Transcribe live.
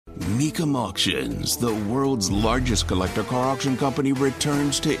Mecum Auctions, the world's largest collector car auction company,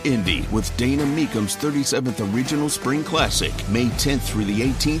 returns to Indy with Dana Mecum's 37th Original Spring Classic, May 10th through the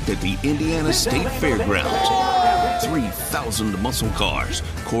 18th at the Indiana State Fairgrounds. 3,000 muscle cars,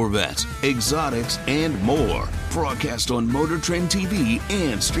 Corvettes, exotics, and more. Broadcast on Motor Trend TV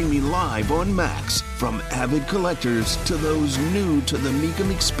and streaming live on Max. From avid collectors to those new to the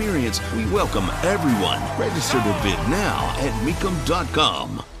Mecum experience, we welcome everyone. Register to bid now at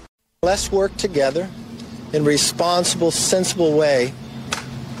Mecum.com. Let's work together in a responsible, sensible way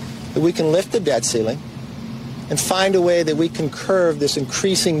that we can lift the debt ceiling and find a way that we can curb this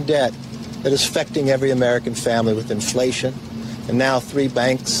increasing debt that is affecting every American family with inflation. And now 3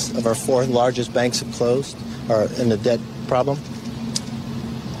 banks of our 4 largest banks have closed, are in a debt problem.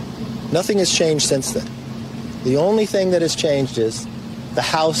 Nothing has changed since then. The only thing that has changed is the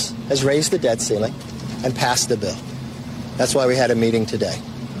House has raised the debt ceiling and passed the bill. That's why we had a meeting today.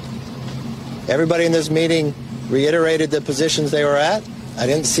 Everybody in this meeting reiterated the positions they were at. I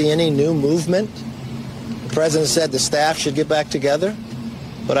didn't see any new movement. The president said the staff should get back together,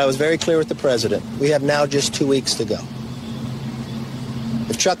 but I was very clear with the president. We have now just 2 weeks to go.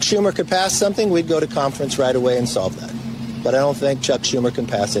 If Chuck Schumer could pass something, we'd go to conference right away and solve that. But I don't think Chuck Schumer can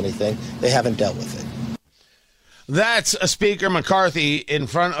pass anything. They haven't dealt with it. That's Speaker McCarthy in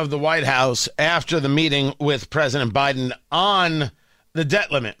front of the White House after the meeting with President Biden on the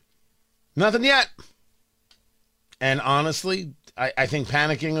debt limit. Nothing yet. And honestly, I think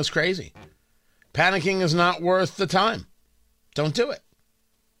panicking is crazy. Panicking is not worth the time. Don't do it.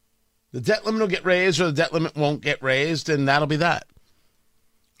 The debt limit will get raised or the debt limit won't get raised, and that'll be that.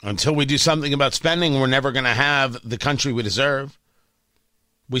 Until we do something about spending, we're never going to have the country we deserve.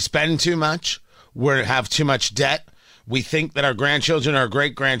 We spend too much. We have too much debt. We think that our grandchildren, our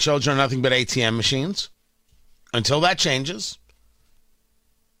great-grandchildren are nothing but ATM machines. Until that changes,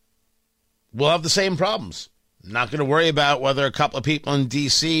 we'll have the same problems. I'm not going to worry about whether a couple of people in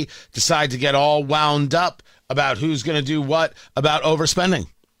D.C. decide to get all wound up about who's going to do what about overspending.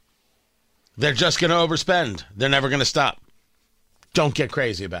 They're just going to overspend. They're never going to stop. Don't get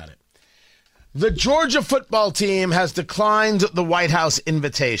crazy about it. The Georgia football team has declined the White House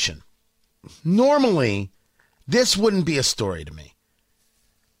invitation. Normally, this wouldn't be a story to me.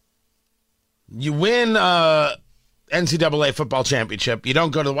 You win NCAA football championship. You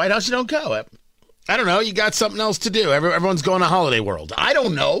don't go to the White House. You don't go. I don't know. You got something else to do. Everyone's going to Holiday World. I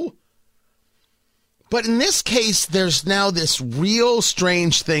don't know. But in this case, there's now this real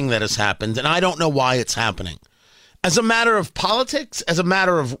strange thing that has happened, and I don't know why it's happening. As a matter of politics, as a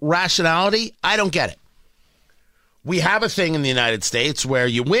matter of rationality, I don't get it. We have a thing in the United States where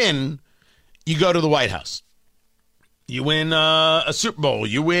you win, you go to the White House. You win a Super Bowl,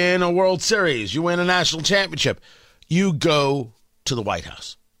 you win a World Series, you win a national championship. You go to the White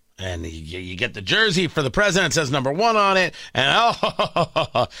House. And you get the jersey for the president, it says number 1 on it, and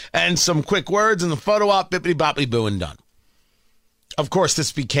and some quick words and the photo op, bippity boppity boo, and done. Of course,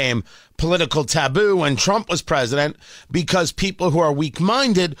 this became political taboo when Trump was president because people who are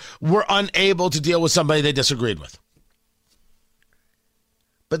weak-minded were unable to deal with somebody they disagreed with.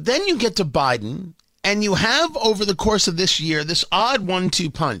 But then you get to Biden, and you have over the course of this year this odd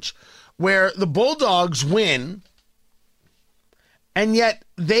 1-2 punch where the Bulldogs win, and yet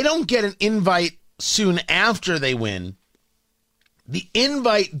they don't get an invite soon after they win. The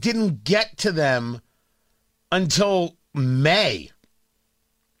invite didn't get to them until May.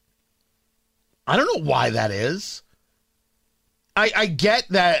 I don't know why that is. I get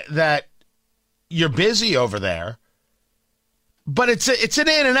that you're busy over there, but it's an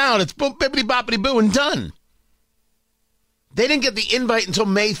in and out. It's bippity boppity boo and done. They didn't get the invite until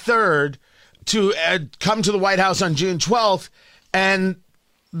May 3rd to come to the White House on June 12th, and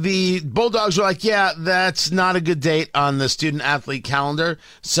the Bulldogs were like, yeah, that's not a good date on the student-athlete calendar,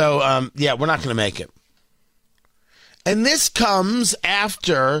 so, yeah, we're not going to make it. And this comes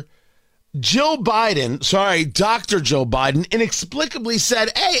after Dr. Jill Biden inexplicably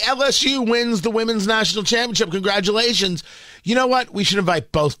said, hey, LSU wins the women's national championship. Congratulations. You know what? We should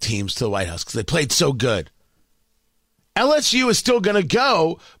invite both teams to the White House because they played so good. LSU is still going to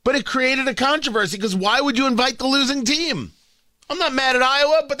go, but it created a controversy because why would you invite the losing team? I'm not mad at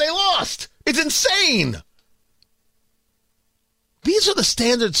Iowa, but they lost. It's insane. These are the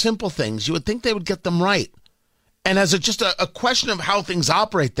standard simple things. You would think they would get them right. And as just a question of how things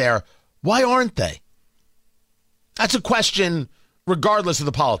operate there, why aren't they? That's a question regardless of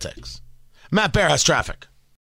the politics. Matt Bear has traffic.